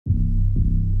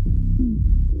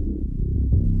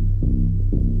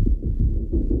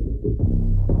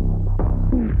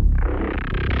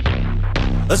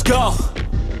Let's go.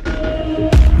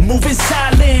 Moving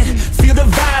silent, feel the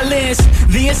violence,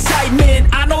 the incitement,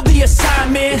 I know the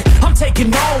assignment. I'm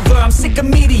taking over, I'm sick of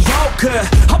mediocre.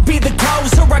 I'll be the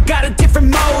closer, I got a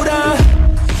different motor.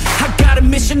 I got a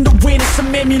mission to win and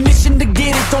some ammunition to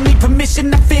get it. Don't need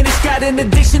permission to finish, got an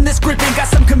addiction that's gripping. Got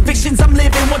some convictions I'm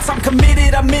living, once I'm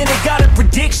committed I'm in it. Got a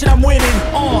prediction I'm winning,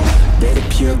 They're the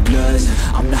pure bloods,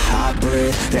 I'm the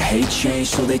hybrid. The hate change,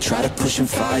 so they try to push and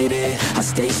fight it. I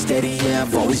stay steady, yeah,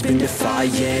 I've always been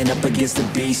defiant. Up against the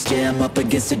beast, yeah, I'm up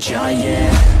against a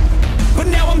giant. But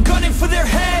now I'm gunning for their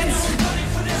heads,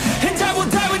 and I will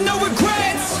die with no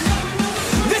regrets.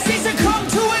 This season come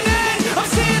to an end, I'm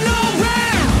seeing all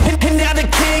red. And now the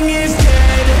king is dead.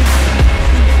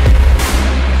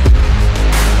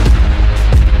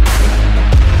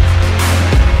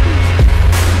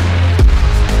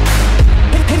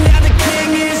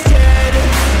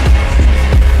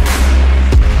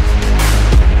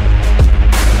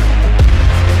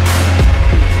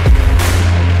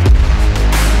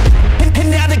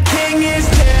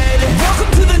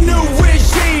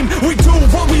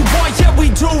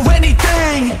 Do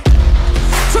anything,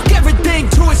 took everything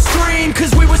to extreme,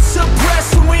 cause we were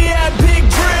suppressed when we had big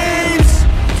dreams.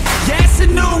 Yeah, it's a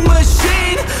new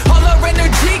machine, all our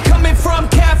energy coming from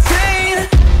caffeine.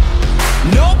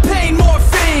 No pain,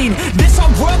 morphine, this our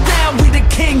world now, we the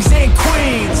kings and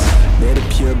queens. They're the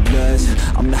pure bloods,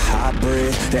 I'm the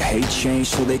hybrid. The hate change,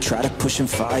 so they try to push and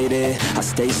fight it. I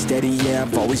stay steady, yeah,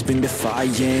 I've always been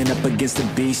defiant. Up against the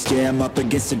beast, yeah, I'm up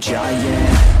against a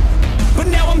giant. But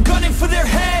now I'm gunning for their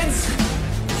heads,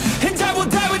 and I will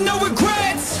die with no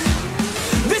regrets.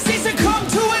 This season come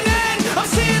to an end, I'm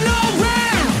seeing all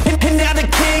red. And now the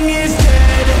king is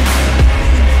dead.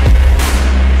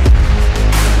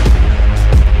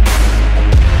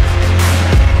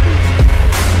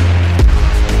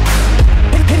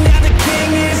 And now the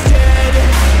king is dead.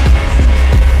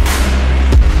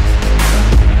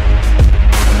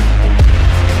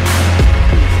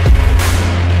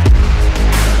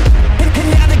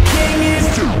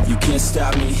 You can't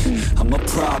stop me, I'm a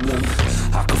problem.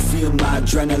 I can feel my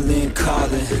adrenaline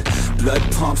calling. Blood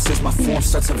pumps as my form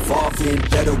starts evolving.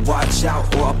 Better watch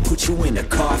out or I'll put you in a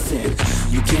coffin.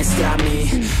 You can't stop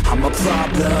me, I'm a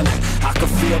problem. I can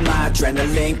feel my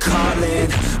adrenaline calling.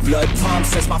 Blood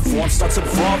pumps as my form starts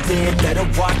evolving. Better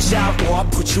watch out or I'll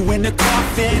put you in a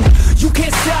coffin. You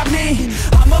can't stop me,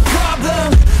 I'm a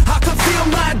problem. I can feel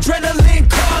my adrenaline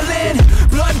calling.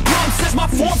 Blood pumps as my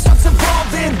form starts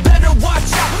evolving. Better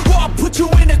watch out or I'll put you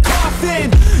in a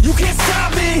coffin. You can't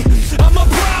stop me, I'm a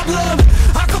problem.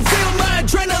 I can feel my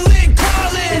adrenaline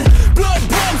calling. Blood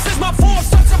pumps as my form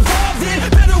starts evolving.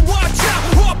 Better watch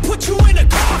out or I'll put you in a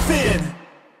coffin.